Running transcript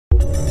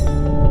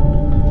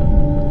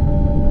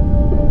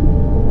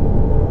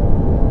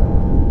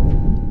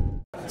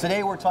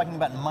Today we're talking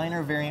about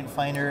Minor Variant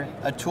Finder,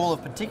 a tool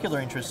of particular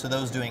interest to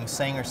those doing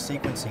Sanger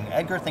sequencing.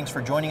 Edgar, thanks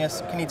for joining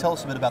us. Can you tell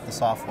us a bit about the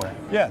software?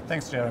 Yeah,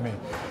 thanks, Jeremy.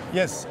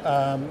 Yes,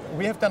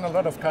 we have done a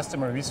lot of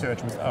customer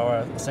research with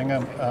our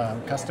Sanger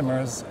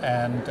customers,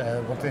 and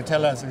what they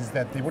tell us is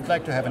that they would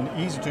like to have an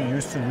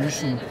easy-to-use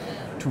solution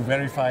to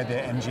verify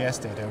their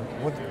NGS data.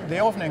 They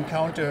often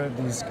encounter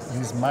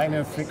these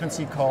minor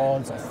frequency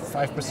calls of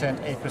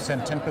 5%,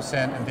 8%, 10%,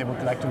 and they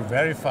would like to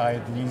verify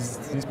these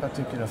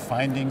particular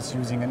findings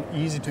using an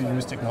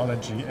easy-to-use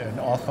technology, an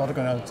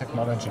orthogonal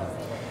technology.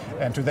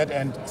 And to that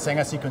end,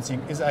 Sanger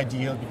sequencing is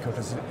ideal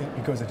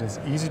because it is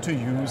easy to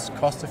use,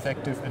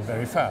 cost-effective, and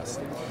very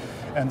fast.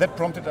 And that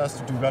prompted us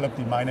to develop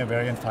the Minor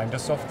Variant Finder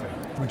software,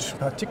 which is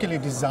particularly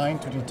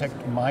designed to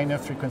detect minor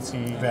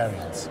frequency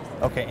variants.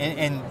 Okay,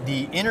 and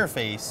the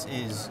interface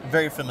is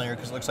very familiar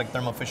because it looks like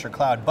Thermo Fisher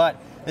Cloud, but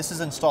this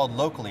is installed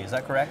locally, is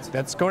that correct?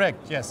 That's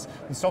correct, yes.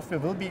 The software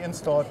will be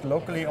installed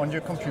locally on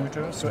your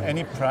computer, so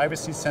any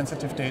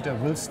privacy-sensitive data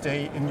will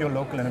stay in your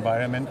local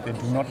environment. They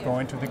do not go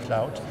into the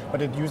cloud,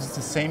 but it uses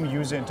the same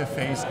user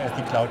interface as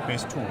the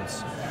cloud-based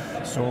tools.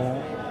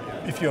 So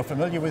if you're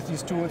familiar with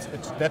these tools,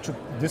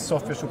 this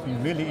software should be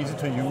really easy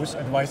to use,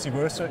 and vice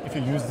versa. If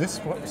you use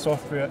this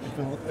software, it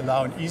will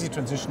allow an easy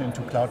transition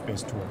into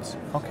cloud-based tools.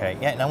 Okay,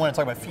 yeah, and I want to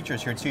talk about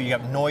features here too. You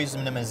have noise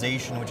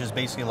minimization, which is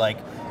basically like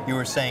you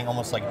were saying,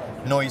 almost like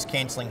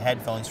noise-canceling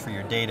headphones for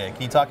your data.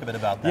 Can you talk a bit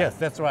about that? Yes,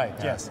 that's right,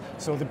 yes.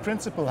 So the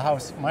principle how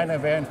Minor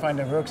Variant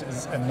Finder works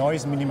is a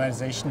noise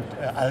minimization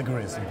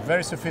algorithm.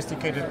 Very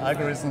sophisticated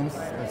algorithm,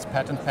 it's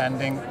patent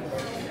pending.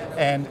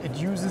 And it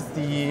uses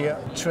the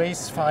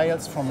trace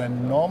files from a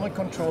normal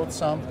controlled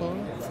sample,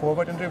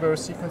 forward and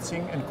reverse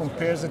sequencing, and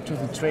compares it to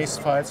the trace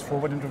files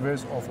forward and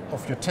reverse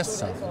of your test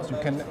samples. You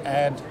can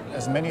add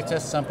as many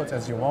test samples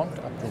as you want,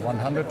 up to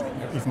 100,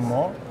 even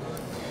more.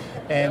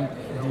 And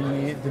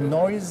the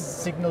noise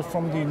signal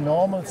from the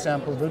normal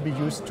sample will be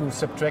used to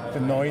subtract the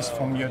noise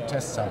from your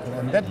test sample.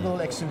 And that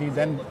will actually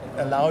then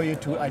allow you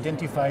to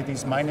identify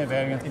these minor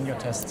variants in your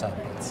test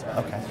samples.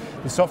 Okay.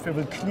 The software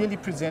will clearly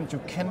present you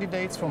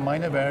candidates for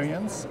minor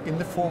variants in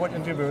the forward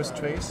and reverse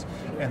trace,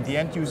 and the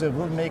end user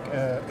will make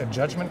a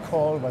judgment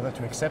call whether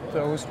to accept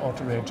those or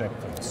to reject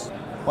those.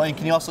 Well, and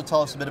can you also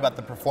tell us a bit about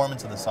the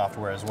performance of the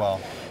software as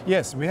well?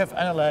 Yes, we have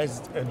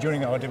analyzed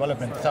during our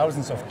development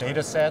thousands of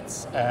data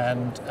sets,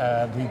 and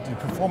the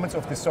performance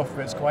of the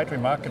software is quite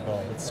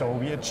remarkable. So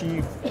we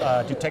achieve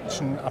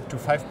detection up to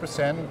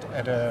 5%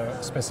 at a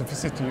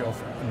specificity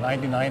of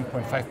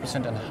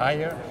 99.5% and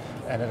higher,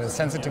 and at a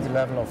sensitivity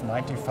level of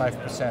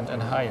 95%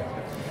 and higher.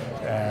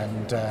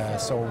 And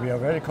so we are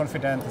very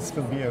confident this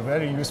will be a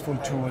very useful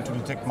tool to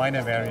detect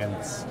minor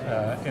variants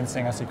in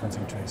Sanger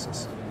sequencing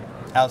traces.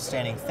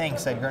 Outstanding.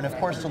 Thanks, Edgar. And of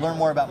course, to learn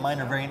more about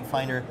Minor Variant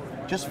Finder,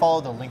 just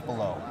follow the link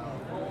below.